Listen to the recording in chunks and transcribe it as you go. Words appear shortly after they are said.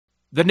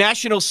The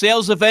national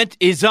sales event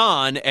is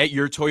on at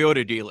your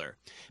Toyota dealer,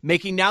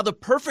 making now the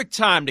perfect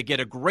time to get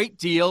a great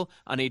deal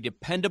on a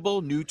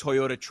dependable new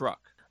Toyota truck.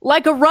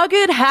 Like a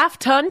rugged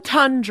half-ton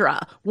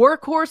Tundra,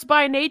 workhorse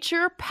by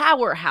nature,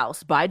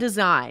 powerhouse by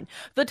design.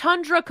 The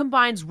Tundra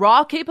combines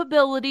raw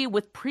capability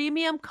with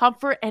premium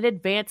comfort and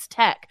advanced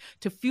tech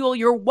to fuel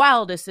your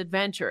wildest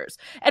adventures.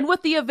 And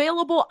with the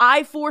available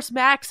iForce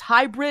Max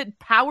hybrid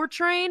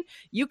powertrain,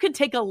 you can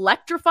take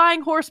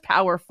electrifying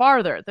horsepower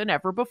farther than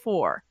ever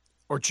before.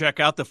 Or check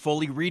out the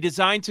fully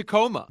redesigned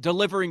Tacoma,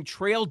 delivering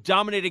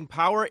trail-dominating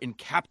power in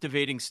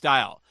captivating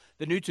style.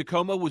 The new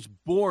Tacoma was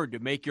born to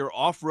make your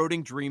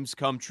off-roading dreams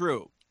come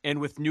true.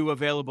 And with new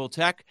available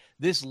tech,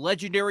 this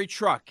legendary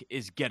truck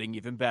is getting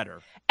even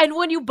better. And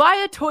when you buy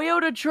a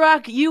Toyota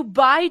truck, you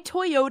buy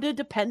Toyota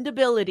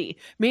dependability,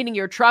 meaning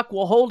your truck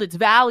will hold its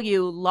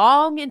value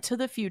long into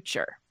the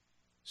future.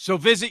 So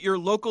visit your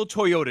local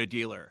Toyota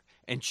dealer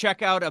and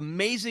check out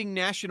amazing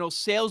national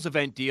sales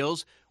event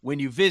deals when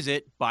you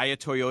visit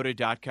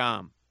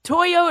buyatoyota.com.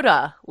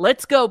 Toyota,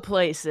 let's go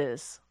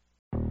places.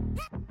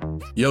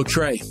 Yo,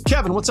 Trey.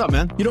 Kevin, what's up,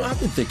 man? You know, I've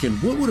been thinking,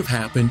 what would have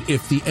happened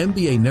if the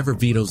NBA never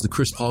vetoes the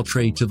Chris Paul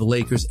trade to the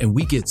Lakers and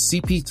we get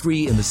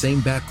CP3 in the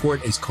same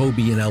backcourt as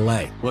Kobe in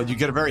LA? Well, you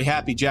get a very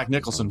happy Jack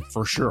Nicholson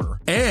for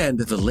sure. And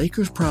the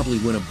Lakers probably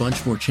win a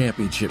bunch more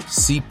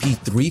championships.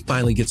 CP3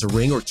 finally gets a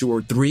ring or two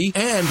or three,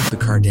 and the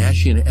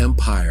Kardashian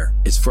empire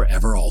is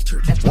forever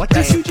altered. What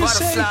did you just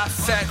say?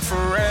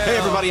 Hey,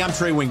 everybody, I'm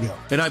Trey Wingo.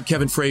 And I'm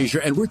Kevin Frazier,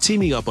 and we're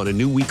teaming up on a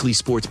new weekly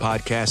sports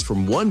podcast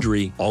from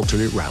Wondery,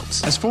 Alternate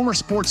Routes. As former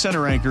Sports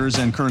Center anchors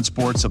and current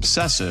sports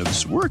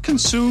obsessives, we're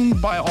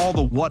consumed by all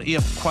the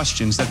what-if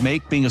questions that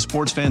make being a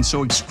sports fan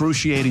so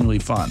excruciatingly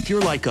fun. If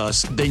you're like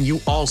us, then you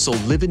also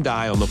live and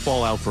die on the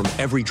fallout from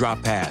every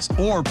drop pass.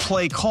 Or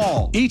play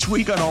call. Each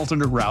week on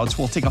Alternate Routes,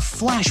 we'll take a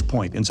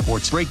flashpoint in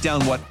sports, break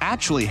down what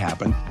actually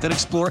happened, then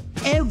explore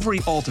every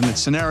alternate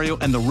scenario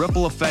and the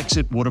ripple effects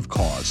it would have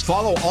caused.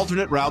 Follow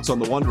Alternate Routes on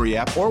the Wondery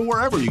app or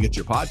wherever you get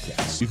your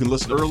podcasts. You can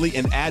listen early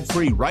and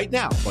ad-free right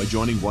now by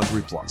joining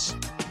Wondery Plus.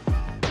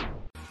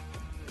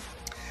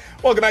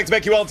 Welcome back to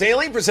BetQL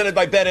Daily, presented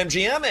by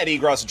BetMGM. Eddie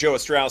Gross, Joe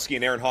Ostrowski,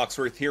 and Aaron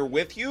Hawksworth here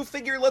with you.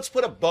 Figure let's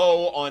put a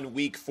bow on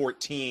Week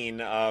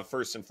 14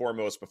 first and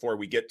foremost before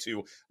we get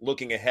to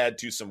looking ahead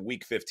to some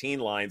Week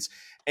 15 lines.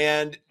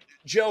 And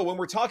Joe, when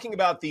we're talking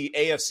about the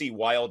AFC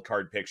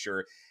wildcard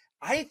picture,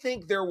 I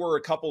think there were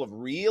a couple of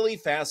really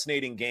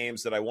fascinating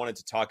games that I wanted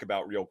to talk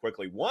about real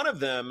quickly. One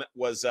of them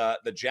was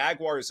the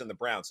Jaguars and the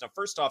Browns. Now,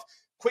 first off,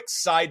 quick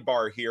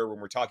sidebar here when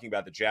we're talking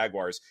about the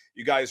Jaguars.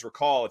 You guys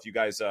recall, if you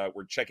guys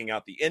were checking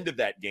out the end of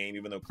that game,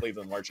 even though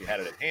Cleveland largely had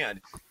it at hand,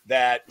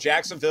 that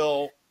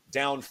Jacksonville,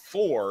 down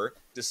 4,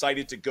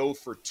 decided to go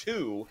for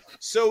 2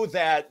 so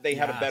that they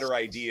had a better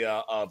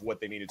idea of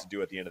what they needed to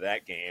do at the end of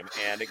that game.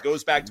 And it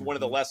goes back to one of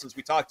the lessons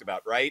we talked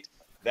about, right?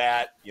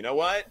 That, you know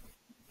what?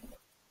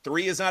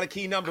 3 is not a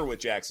key number with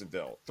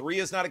Jacksonville. 3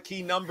 is not a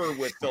key number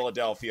with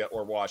Philadelphia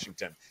or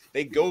Washington.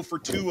 They go for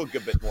 2 a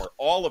good bit more,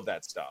 all of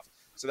that stuff.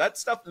 So that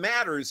stuff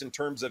matters in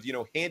terms of,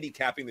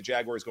 handicapping the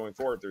Jaguars going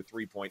forward. They're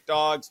 3-point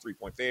dogs,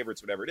 3-point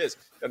favorites, whatever it is.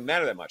 Doesn't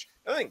matter that much.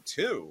 The other thing,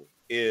 too,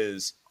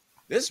 is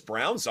this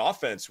Browns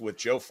offense with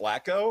Joe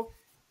Flacco,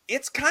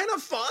 it's kind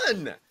of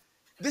fun.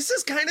 This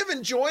is kind of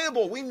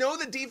enjoyable. We know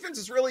the defense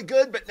is really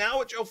good, but now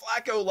with Joe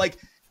Flacco,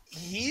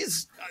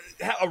 he's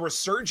a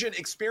resurgent,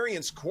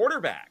 experienced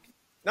quarterback.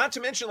 Not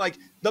to mention,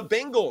 the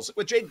Bengals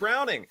with Jake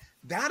Browning.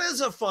 That is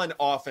a fun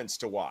offense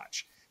to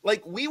watch.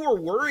 We were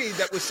worried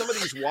that with some of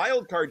these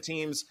wild card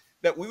teams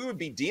that we would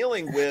be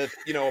dealing with,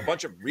 a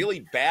bunch of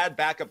really bad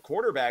backup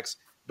quarterbacks.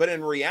 But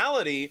in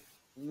reality,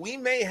 we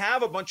may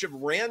have a bunch of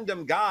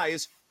random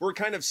guys who are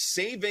kind of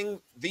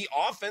saving the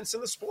offense in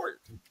the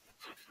sport.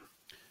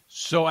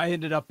 So I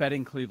ended up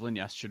betting Cleveland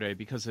yesterday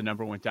because the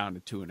number went down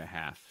to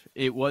 2.5.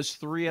 It was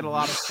 3 at a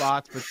lot of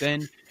spots, but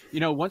then,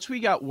 once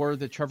we got word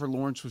that Trevor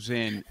Lawrence was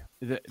in,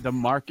 the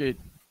market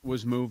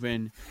was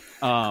moving.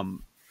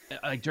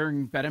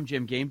 During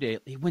BetMGM game day,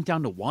 it went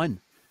down to 1.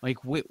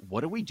 Wait,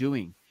 what are we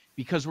doing?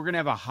 Because we're going to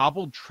have a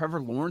hobbled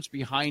Trevor Lawrence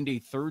behind a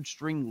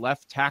third-string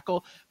left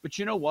tackle. But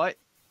you know what?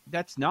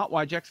 That's not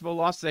why Jacksonville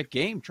lost that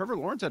game. Trevor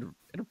Lawrence had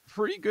a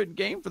pretty good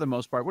game for the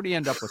most part. What did he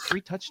end up with?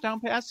 3 touchdown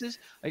passes?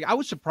 I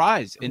was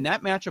surprised in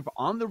that matchup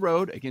on the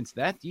road against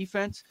that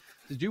defense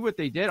to do what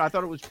they did. I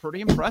thought it was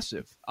pretty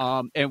impressive.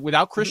 And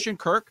without Christian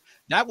Kirk,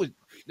 that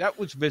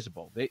was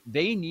visible.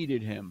 They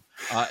needed him.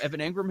 Evan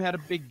Engram had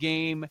a big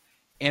game.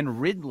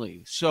 And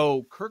Ridley.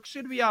 So Kirk's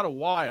going to be out a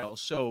while.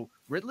 So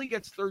Ridley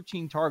gets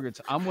 13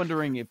 targets. I'm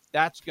wondering if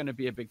that's going to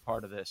be a big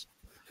part of this.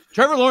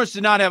 Trevor Lawrence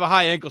did not have a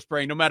high ankle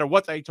sprain, no matter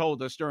what they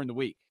told us during the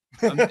week.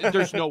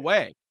 There's no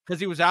way, because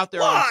he was out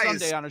there on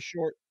Sunday on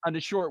a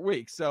short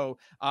week. So,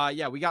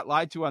 we got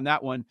lied to on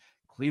that one.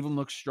 Cleveland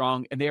looks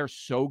strong, and they are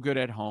so good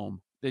at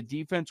home. The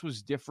defense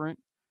was different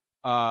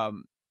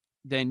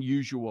than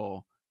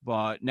usual,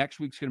 but next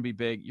week's going to be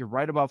big. You're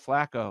right about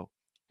Flacco.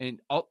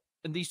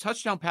 And these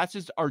touchdown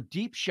passes are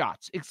deep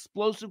shots,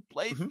 explosive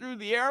plays through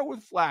the air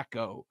with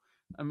Flacco.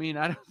 I mean,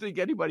 I don't think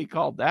anybody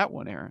called that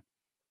one, Aaron.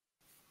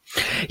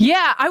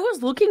 Yeah, I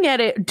was looking at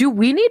it. Do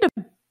we need to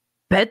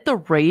bet the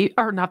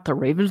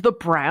the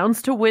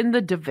Browns to win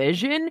the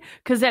division?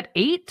 Because at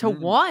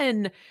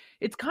 8-1,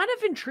 it's kind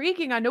of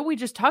intriguing. I know we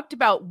just talked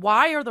about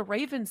why are the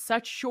Ravens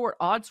such short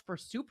odds for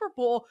Super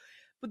Bowl,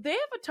 but they have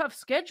a tough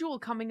schedule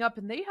coming up,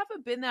 and they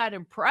haven't been that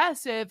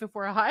impressive. If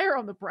we're higher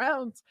on the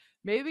Browns,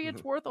 maybe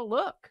it's worth a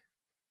look.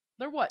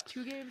 They're what,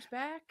 2 games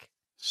back?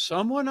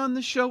 Someone on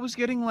the show was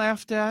getting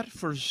laughed at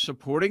for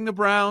supporting the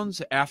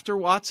Browns after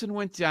Watson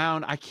went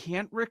down. I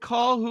can't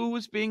recall who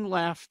was being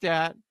laughed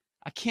at.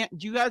 Do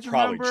you guys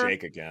remember? Probably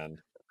Jake again.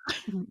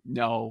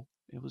 No,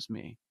 it was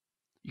me.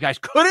 You guys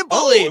couldn't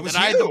believe that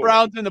I had the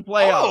Browns in the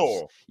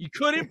playoffs. You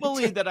couldn't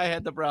believe that I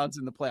had the Browns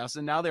in the playoffs,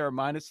 and now they are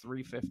minus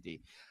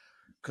 350.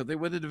 Could they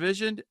win the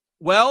division?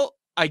 Well,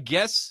 I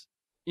guess,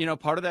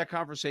 part of that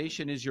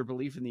conversation is your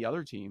belief in the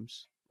other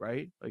teams,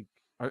 right? Like,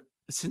 are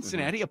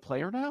Cincinnati a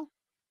player now?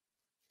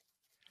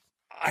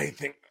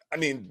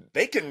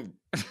 They can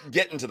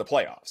get into the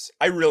playoffs.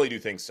 I really do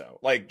think so.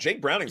 Like,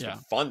 Jake Browning's been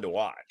fun to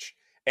watch.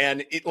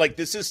 And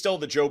this is still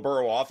the Joe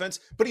Burrow offense,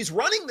 but he's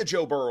running the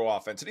Joe Burrow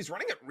offense, and he's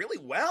running it really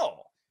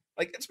well.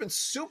 Like, it's been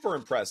super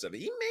impressive.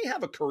 He may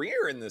have a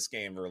career in this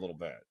game for a little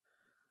bit.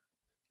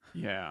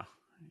 Yeah.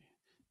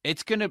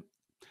 It's going to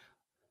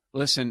 –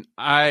 listen,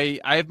 I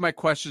have my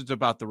questions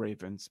about the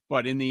Ravens,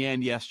 but in the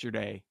end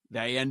yesterday,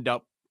 they end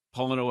up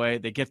pulling away.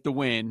 They get the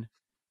win.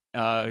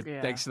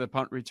 Thanks to the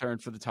punt return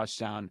for the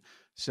touchdown.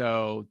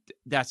 So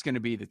that's going to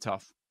be the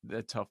tough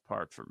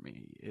part for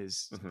me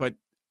but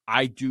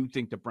I do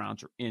think the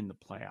Browns are in the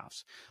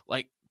playoffs.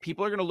 Like,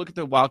 people are going to look at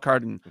the wild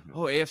card and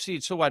AFC,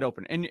 it's so wide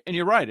open. And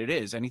you're right, it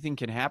is. Anything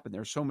can happen.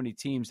 There's so many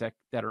teams that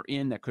are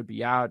in, that could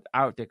be out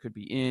that could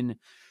be in.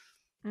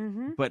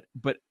 But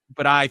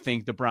I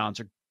think the Browns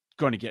are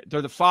going to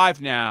they're the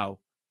 5 now.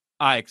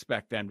 I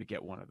expect them to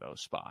get one of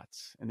those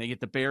spots. And they get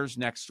the Bears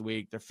next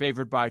week. They're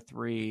favored by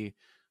 3.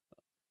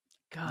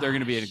 They're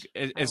going to be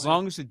as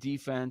long as the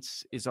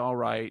defense is all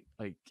right.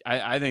 Like,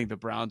 I think the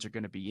Browns are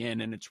going to be in,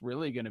 and it's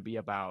really going to be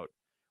about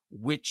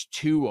which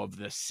 2 of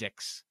the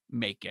 6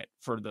 make it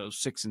for those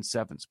 6 and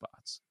 7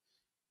 spots.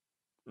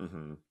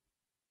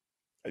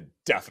 I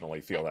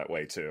definitely feel that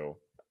way too.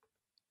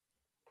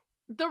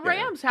 The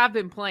Rams have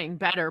been playing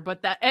better,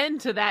 but the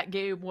end to that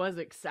game was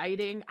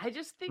exciting. I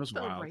just think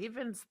the wild.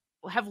 Ravens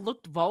have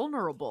looked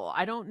vulnerable.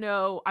 I don't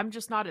know. I'm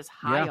just not as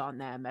high on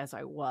them as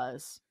I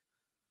was.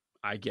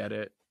 I get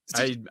it.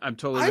 I'm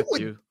totally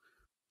with you.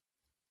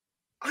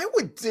 I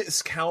would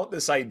discount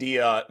this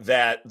idea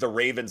that the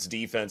Ravens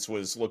defense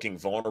was looking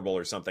vulnerable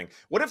or something.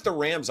 What if the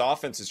Rams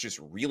offense is just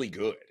really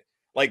good?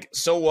 Like,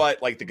 so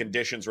what? Like, the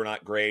conditions were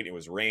not great. It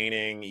was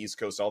raining, East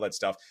Coast, all that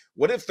stuff.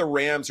 What if the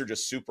Rams are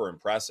just super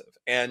impressive?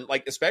 And,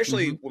 like,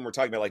 especially when we're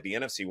talking about, like, the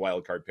NFC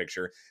wildcard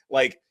picture,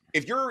 like,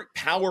 if you're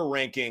power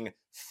ranking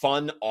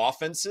fun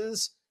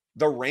offenses,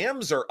 the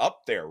Rams are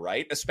up there,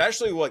 right?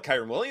 Especially what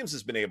Kyren Williams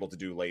has been able to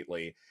do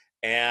lately.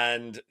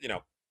 And,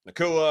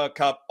 Nakua,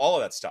 Kupp, all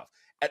of that stuff.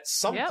 At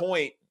some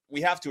point, we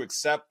have to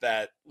accept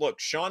that, look,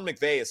 Sean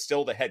McVay is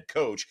still the head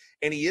coach,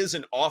 and he is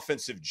an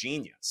offensive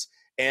genius.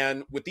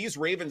 And with these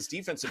Ravens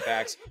defensive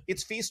backs,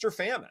 it's feast or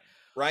famine,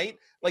 right?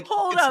 Like,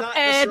 Hold it's up, not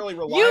Ed. necessarily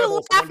reliable.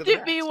 You laughed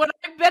at me when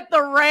I bet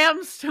the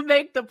Rams to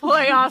make the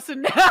playoffs,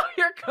 and now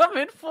you're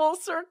coming full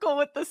circle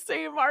with the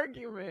same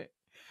argument.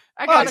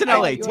 I got it's an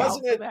LA team.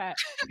 Wasn't it? That.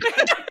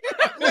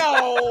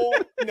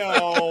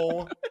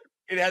 No.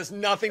 It has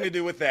nothing to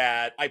do with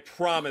that. I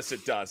promise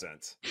it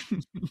doesn't.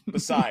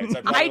 Besides,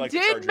 I like the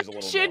did Chargers a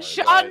little mention more.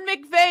 Sean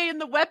McVay and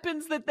the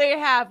weapons that they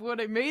have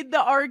when I made the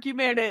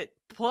argument at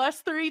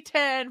plus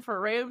 310 for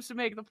Rams to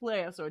make the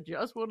playoffs. So I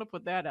just want to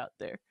put that out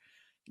there.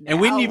 And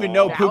we didn't even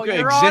know Puka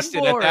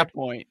existed at that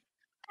point.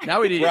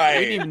 Now we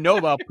didn't even know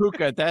about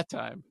Puka at that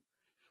time.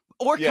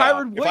 Or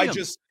Kyren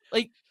Williams.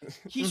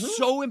 He's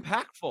so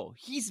impactful.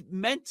 He's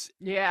meant.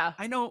 Yeah.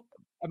 I know.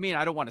 I mean,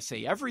 I don't want to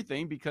say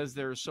everything because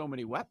there's so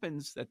many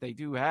weapons that they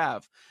do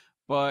have.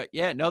 But,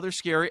 they're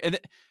scary. And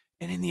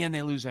in the end,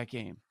 they lose that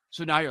game.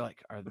 So now you're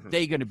like, are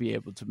they going to be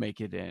able to make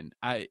it in?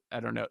 I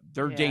don't know.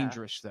 They're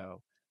dangerous,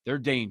 though. They're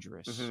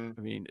dangerous. I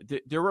mean,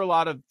 there were a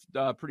lot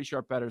of pretty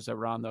sharp bettors that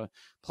were on the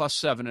plus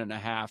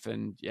 7.5.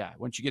 And,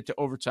 once you get to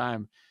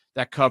overtime,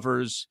 that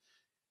covers.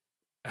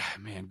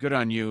 Man, good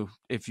on you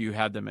if you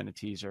had them in a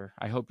teaser.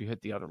 I hope you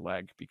hit the other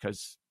leg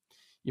because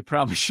you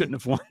probably shouldn't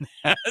have won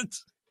that.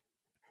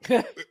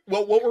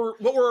 Well,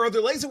 what were other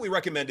legs that we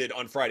recommended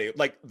on Friday?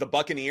 Like the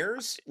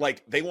Buccaneers,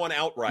 like they won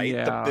outright.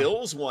 The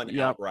Bills won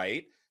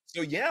outright.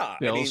 So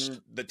Bills. I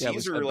mean, the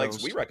teaser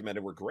legs we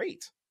recommended were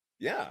great.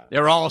 Yeah,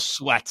 they're all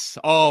sweats,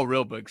 all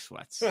real big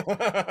sweats.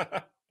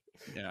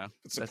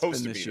 It's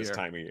supposed to be this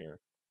time of year.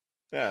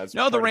 Yeah,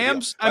 the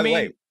Rams. I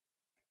mean,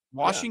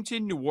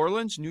 Washington, New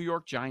Orleans, New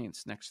York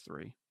Giants next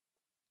 3.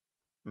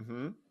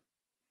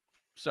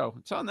 So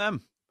it's on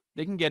them.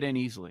 They can get in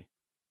easily.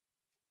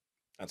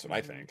 That's what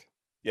I think.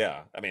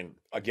 Yeah. I mean,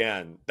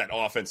 again, that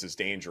offense is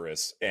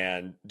dangerous.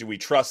 And do we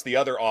trust the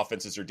other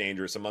offenses are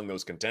dangerous among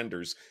those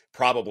contenders?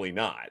 Probably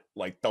not.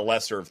 Like the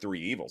lesser of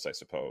three evils, I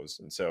suppose.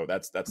 And so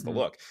that's the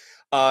look.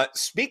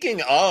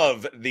 Speaking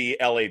of the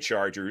LA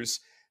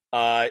Chargers,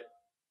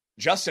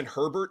 Justin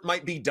Herbert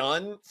might be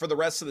done for the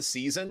rest of the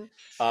season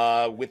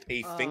with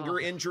a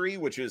finger injury,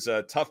 which is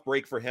a tough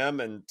break for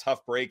him and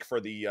tough break for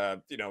the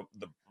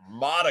the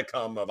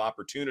modicum of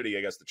opportunity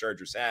I guess the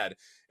Chargers had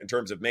in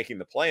terms of making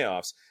the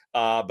playoffs.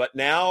 But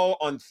now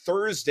on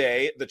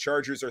Thursday, the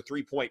Chargers are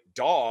 3-point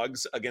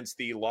dogs against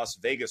the Las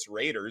Vegas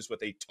Raiders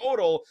with a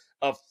total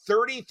of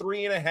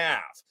 33.5.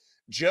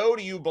 Joe,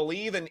 do you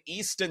believe in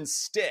Easton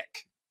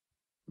Stick?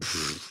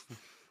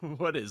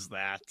 What is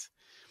that?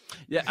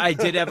 Yeah, I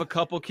did have a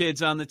couple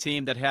kids on the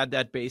team that had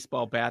that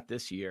baseball bat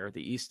this year,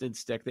 the Easton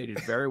Stick. They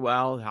did very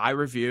well, high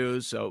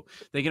reviews. So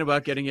thinking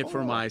about getting it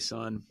for my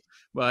son.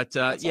 But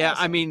yeah, awesome.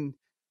 I mean,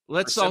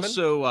 let's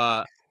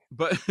also,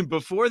 but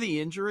before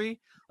the injury,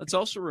 let's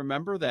also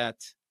remember that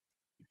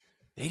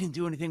they didn't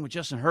do anything with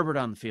Justin Herbert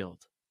on the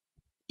field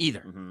either.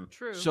 Mm-hmm.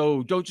 True.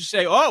 So don't just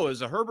say, oh, it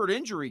was a Herbert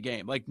injury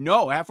game. Like,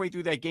 no, halfway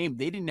through that game,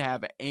 they didn't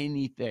have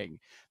anything.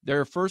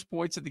 Their first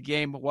points of the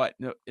game,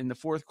 in the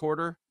fourth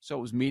quarter? So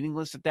it was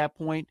meaningless at that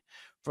point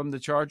from the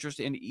Chargers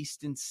and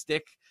Easton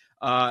Stick.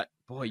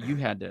 Boy, you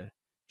had to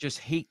just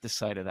hate the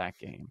sight of that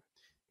game.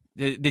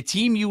 The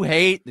team you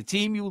hate, the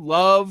team you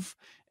love,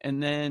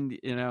 and then,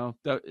 a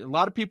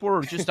lot of people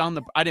were just on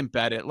I didn't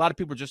bet it. A lot of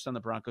people were just on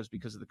the Broncos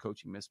because of the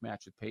coaching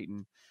mismatch with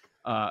Peyton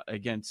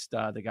against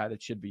the guy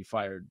that should be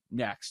fired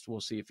next.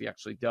 We'll see if he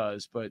actually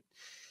does. But,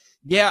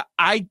 yeah,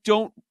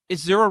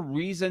 is there a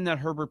reason that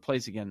Herbert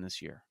plays again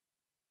this year?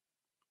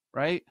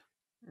 Right?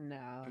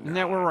 No. Isn't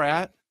that where we're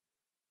at?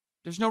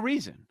 There's no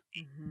reason.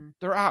 Mm-hmm.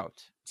 They're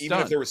out. Even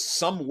if there was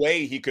some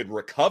way he could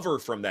recover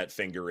from that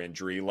finger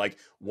injury, like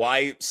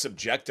why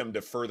subject him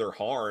to further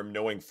harm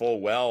knowing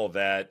full well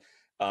that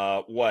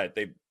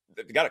they've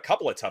got a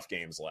couple of tough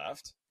games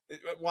left.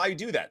 Why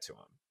do that to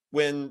him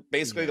when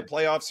basically the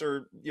playoffs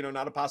are,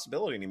 not a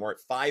possibility anymore at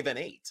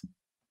 5-8?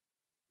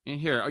 And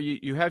here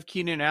you have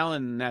Keenan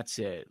Allen, and that's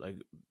it. Like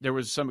there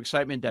was some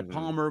excitement that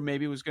Palmer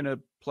maybe was going to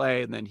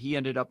play, and then he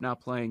ended up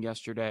not playing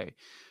yesterday.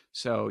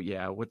 So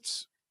yeah,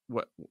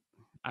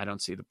 I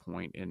don't see the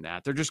point in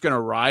that. They're just going to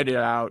ride it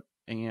out,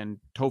 and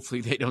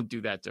hopefully they don't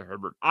do that to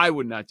Herbert. I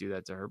would not do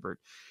that to Herbert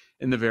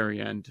in the very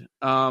end.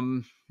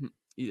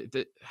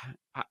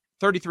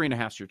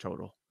 33.5 is your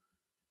total.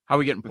 How are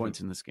we getting points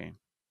in this game?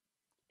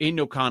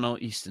 Aiden O'Connell,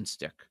 Easton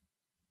Stick.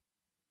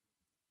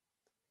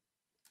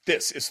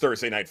 This is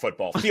Thursday Night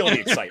Football. Feel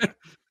the excitement.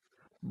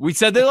 We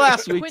said that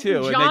last week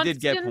too, and they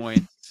did get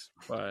points.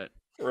 But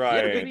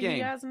right, he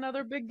has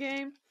another big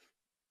game.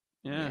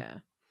 Yeah.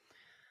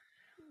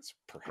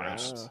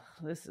 Perhaps.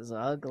 This is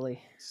ugly.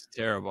 It's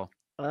terrible.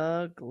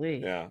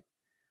 Ugly. Yeah.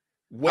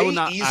 Way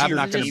easier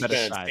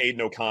defense Aiden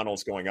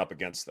O'Connell's going up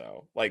against,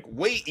 though. Like,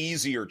 way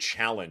easier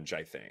challenge,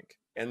 I think.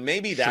 And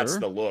maybe that's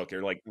the look.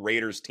 Or like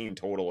Raiders team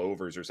total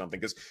overs or something.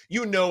 Because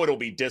it'll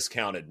be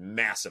discounted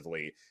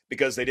massively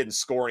because they didn't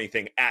score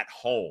anything at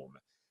home.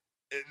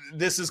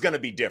 This is going to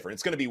be different.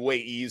 It's going to be way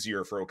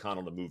easier for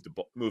O'Connell to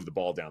move the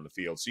ball down the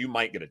field. So you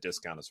might get a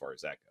discount as far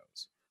as that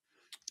goes.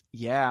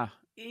 Yeah.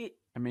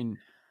 I mean...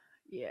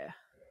 Yeah.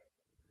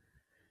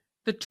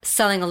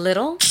 Selling a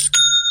little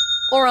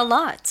or a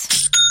lot?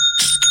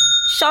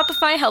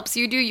 Shopify helps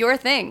you do your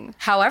thing,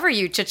 however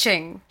you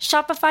cha-ching.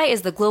 Shopify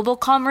is the global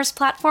commerce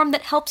platform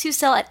that helps you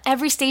sell at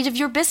every stage of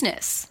your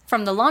business.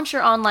 From the launch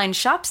your online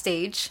shop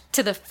stage,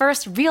 to the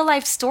first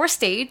real-life store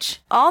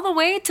stage, all the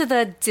way to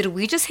the did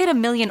we just hit 1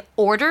 million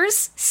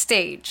orders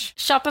stage.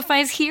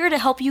 Shopify's here to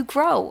help you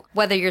grow.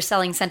 Whether you're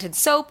selling scented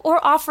soap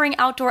or offering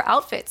outdoor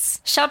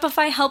outfits,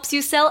 Shopify helps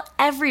you sell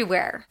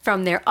everywhere.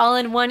 From their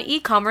all-in-one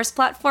e-commerce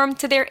platform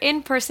to their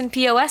in-person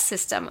POS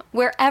system,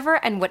 wherever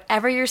and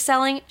whatever you're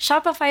selling,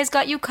 Shopify's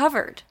got you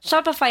covered.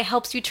 Shopify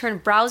helps you turn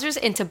browsers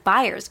into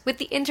buyers with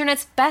the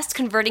internet's best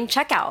converting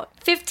checkout.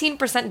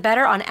 15%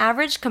 better on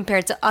average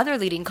compared to other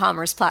leading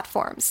commerce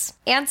platforms.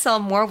 And sell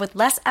more with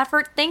less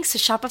effort thanks to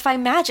Shopify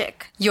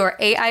Magic, your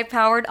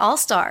AI-powered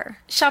all-star.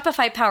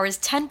 Shopify powers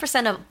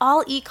 10% of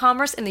all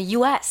e-commerce in the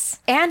US.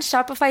 And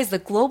Shopify is the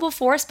global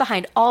force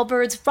behind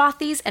Allbirds,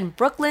 Rothy's, and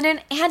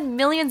Brooklinen, and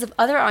millions of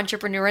other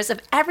entrepreneurs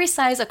of every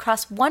size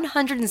across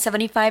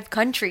 175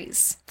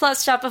 countries.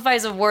 Plus,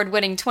 Shopify's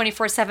award-winning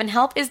 24/7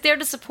 help is there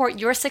to support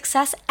your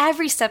success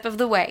every step of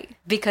the way.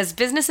 Because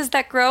businesses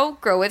that grow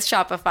with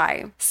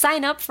Shopify.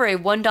 Sign up for a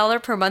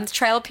 $1 per month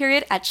trial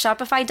period at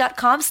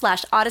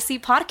shopify.com/Odyssey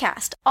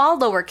Podcast, all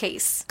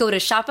lowercase. Go to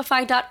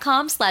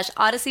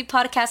shopify.com/Odyssey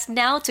Podcast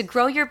now to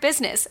grow your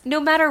business, no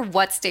matter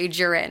what stage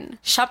you're in.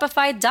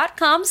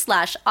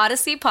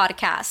 Shopify.com/Odyssey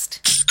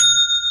Podcast.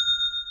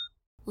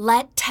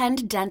 Let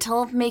Tend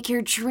Dental make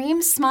your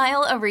dream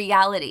smile a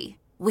reality.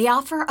 We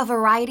offer a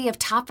variety of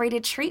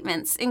top-rated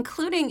treatments,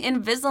 including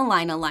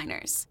Invisalign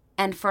aligners.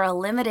 And for a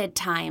limited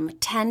time,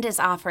 Tend is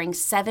offering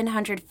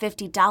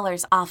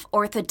 $750 off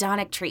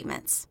orthodontic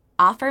treatments.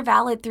 Offer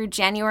valid through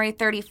January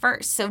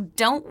 31st, so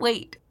don't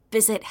wait.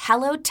 Visit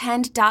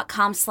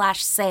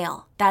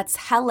hellotend.com/sale. That's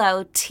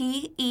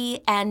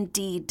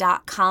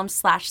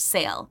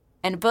hellotend.com/sale.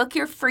 And book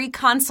your free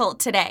consult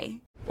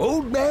today.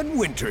 Old Man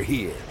Winter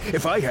here.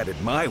 If I had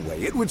it my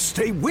way, it would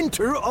stay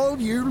winter all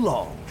year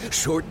long.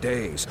 Short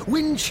days,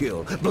 wind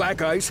chill,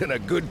 black ice, and a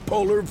good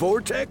polar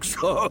vortex.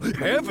 Oh,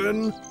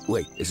 heaven.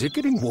 Wait, is it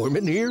getting warm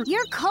in here?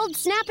 Your cold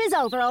snap is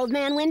over, Old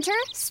Man Winter.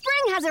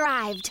 Spring has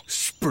arrived.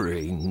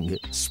 Spring.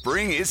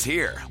 Spring is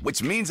here,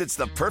 which means it's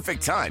the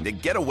perfect time to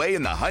get away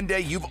in the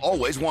Hyundai you've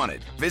always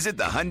wanted. Visit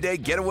the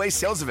Hyundai Getaway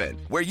Sales Event,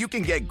 where you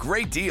can get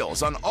great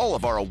deals on all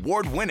of our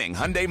award-winning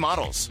Hyundai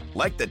models,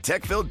 like the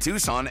tech-filled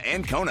Tucson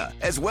and Kona,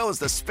 as well as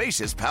the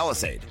spacious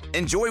Palisade.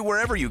 Enjoy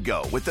wherever you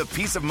go with the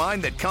peace of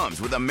mind that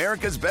comes with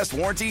America's best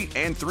warranty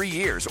and 3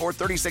 years or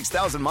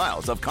 36,000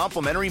 miles of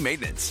complimentary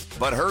maintenance.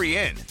 But hurry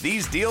in,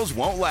 these deals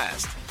won't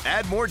last.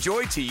 Add more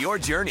joy to your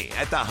journey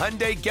at the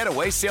Hyundai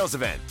Getaway Sales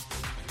Event.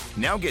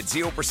 Now get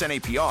 0%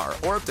 APR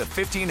or up to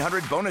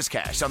 $1,500 bonus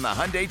cash on the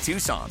Hyundai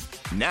Tucson.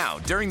 Now,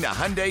 during the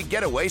Hyundai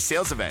Getaway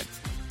Sales Event.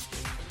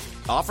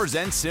 Offers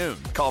end soon.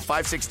 Call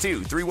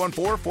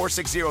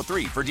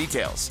 562-314-4603 for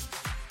details.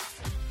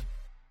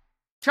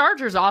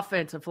 Chargers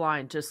offensive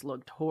line just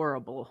looked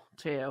horrible,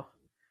 too.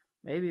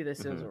 Maybe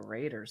this is a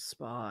Raiders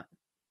spot.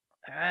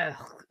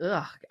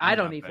 Ugh. I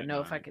don't even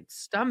know if I could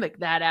stomach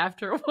that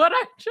after what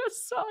I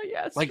just saw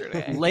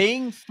yesterday. Like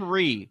laying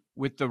 3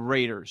 with the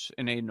Raiders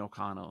and Aiden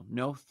O'Connell.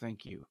 No,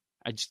 thank you.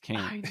 I just can't.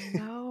 I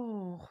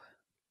know.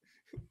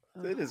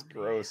 It is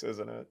gross,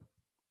 isn't it?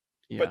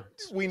 Yeah. But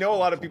we know a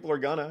lot of people are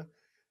gonna,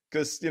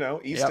 because,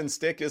 Easton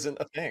Stick isn't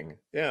a thing.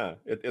 Yeah,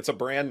 it's a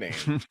brand name.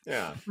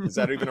 Yeah. Is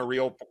that even a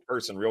real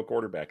person, real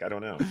quarterback? I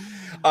don't know.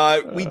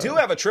 We do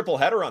have a triple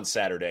header on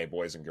Saturday,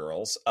 boys and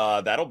girls.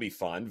 That'll be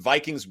fun.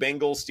 Vikings,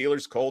 Bengals,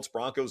 Steelers, Colts,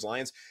 Broncos,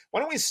 Lions. Why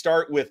don't we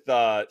start with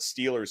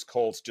Steelers,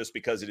 Colts, just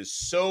because it is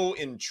so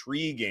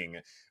intriguing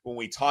when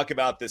we talk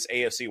about this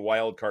AFC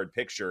wildcard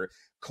picture.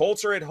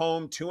 Colts are at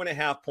home,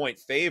 2.5-point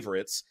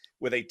favorites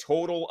with a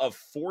total of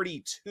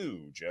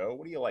 42. Joe,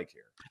 what do you like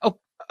here? Oh,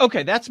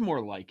 okay, that's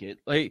more like it.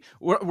 Like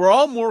we're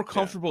all more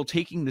comfortable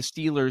taking the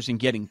Steelers and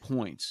getting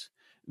points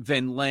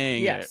than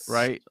laying it,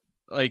 right?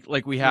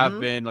 Like we have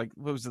been. Like,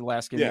 what was the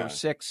last game? It was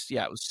 6.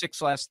 Yeah, it was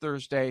 6 last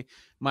Thursday,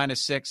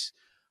 -6.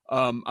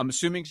 I'm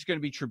assuming it's going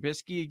to be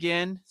Trubisky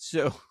again.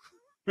 So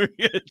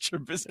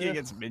Trubisky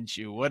against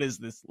Minshew. What is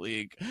this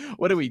league?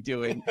 What are we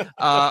doing?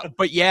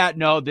 But yeah,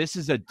 no, this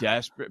is a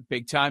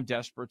big time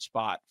desperate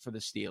spot for the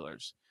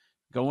Steelers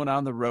going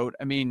on the road.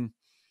 I mean,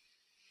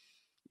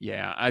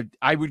 yeah,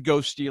 I would go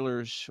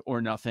Steelers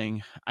or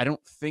nothing. I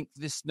don't think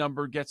this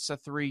number gets a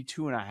 3.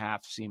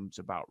 2.5 seems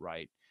about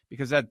right,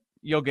 because that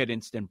you'll get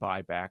instant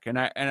buyback, and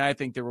I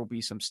think there will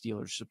be some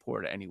Steelers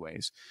support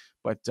anyways.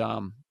 But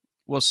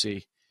we'll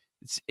see.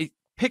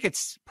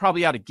 Pickett's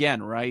probably out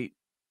again, right?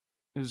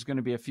 It was going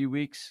to be a few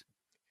weeks.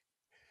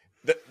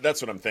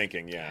 That's what I'm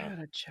thinking. Yeah, I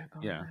gotta check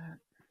on that.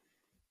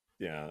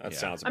 Yeah, that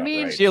sounds about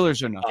right.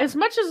 Steelers are not. As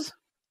much as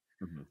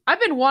I've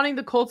been wanting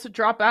the Colts to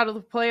drop out of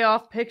the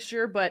playoff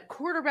picture, but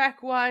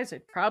quarterback-wise,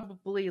 I'd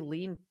probably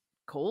lean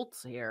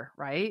Colts here,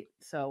 right?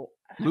 So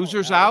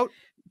losers out?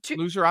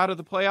 Loser out of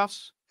the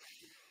playoffs?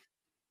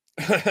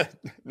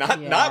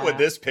 Not with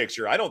this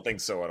picture. I don't think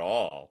so at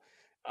all.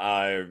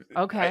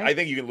 Okay. I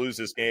think you can lose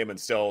this game and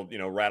still,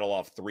 rattle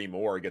off 3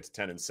 more, get to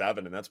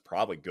 10-7, and that's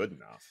probably good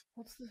enough.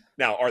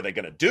 Now, are they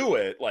going to do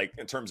it? Like,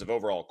 in terms of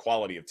overall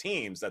quality of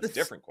teams, that's a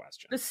different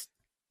question.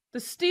 The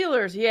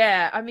Steelers,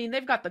 yeah. I mean,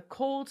 they've got the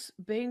Colts,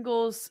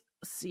 Bengals,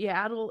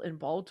 Seattle, and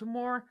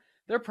Baltimore.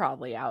 They're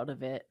probably out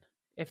of it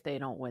if they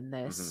don't win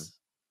this.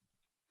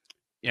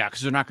 Yeah,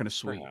 because they're not going to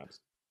sweep.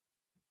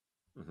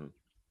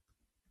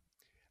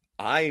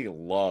 I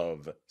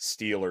love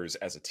Steelers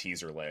as a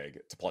teaser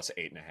leg to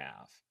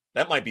 +8.5.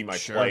 That might be my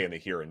play in the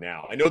here and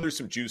now. I know there's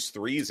some juice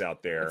 3s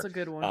out there. That's a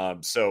good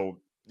one.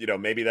 So,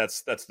 maybe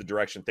that's the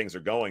direction things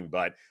are going.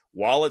 But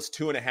while it's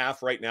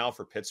 2.5 right now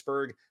for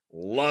Pittsburgh,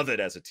 love it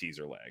as a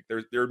teaser leg.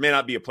 There may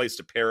not be a place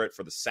to pair it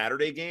for the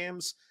Saturday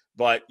games,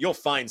 but you'll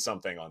find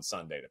something on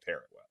Sunday to pair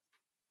it with.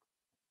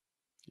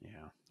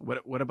 Yeah.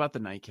 What about the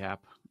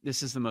nightcap?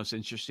 This is the most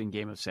interesting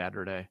game of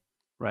Saturday,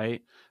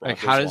 right?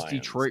 Broncos, like, how does Lions.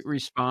 Detroit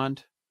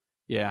respond?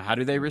 Yeah, how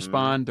do they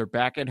respond? They're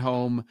back at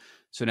home,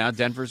 so now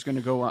Denver's going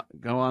to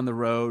go on the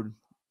road.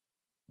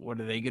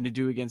 What are they going to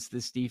do against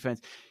this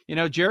defense?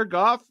 Jared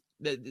Goff.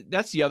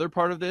 That's the other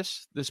part of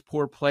this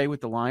poor play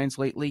with the Lions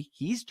lately.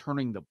 He's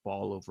turning the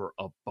ball over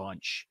a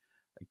bunch.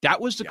 That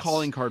was the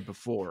calling card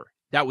before.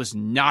 That was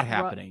not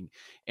happening,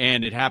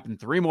 and it happened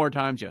 3 more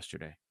times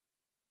yesterday.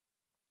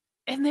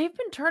 And they've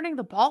been turning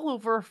the ball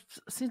over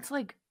since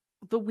like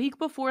the week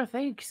before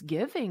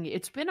Thanksgiving.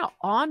 It's been an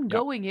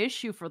ongoing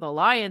issue for the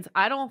Lions.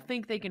 I don't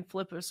think they can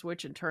flip a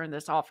switch and turn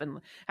this off.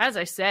 And as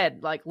I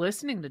said, like,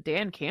 listening to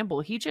Dan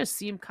Campbell, he just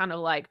seemed kind of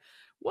like,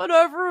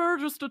 whatever,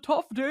 just a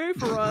tough day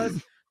for us.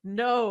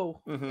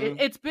 No,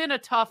 it's been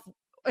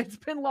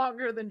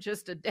longer than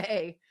just a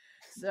day.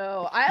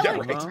 So I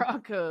like the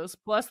Broncos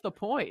plus the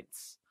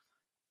points.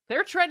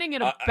 They're trending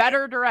in a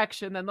better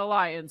direction than the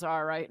Lions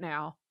are right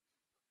now.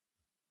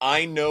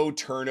 I know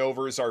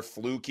turnovers are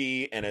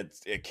fluky, and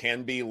it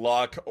can be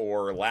luck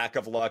or lack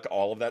of luck,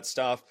 all of that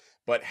stuff.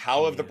 But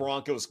how have the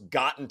Broncos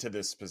gotten to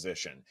this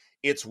position?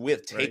 It's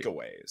with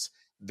takeaways.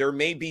 There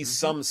may be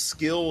some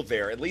skill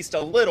there, at least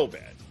a little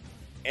bit.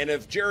 And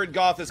if Jared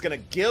Goff is going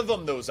to give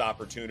them those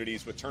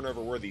opportunities with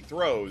turnover-worthy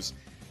throws,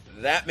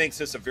 that makes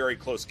this a very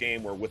close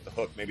game where with the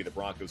hook, maybe the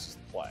Broncos is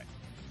the play.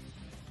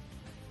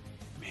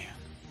 Man,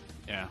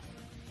 yeah.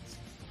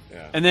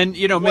 And then,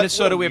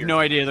 Minnesota, we have no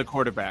idea the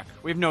quarterback.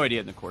 We have no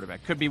idea the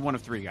quarterback. Could be one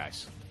of three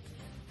guys.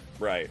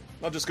 Right.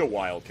 I'll just go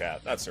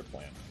Wildcat. That's their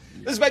plan.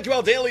 This is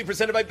BetQL Daily,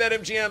 presented by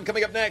BetMGM.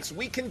 Coming up next,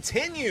 we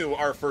continue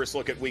our first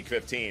look at Week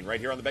 15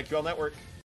 right here on the BetQL Network.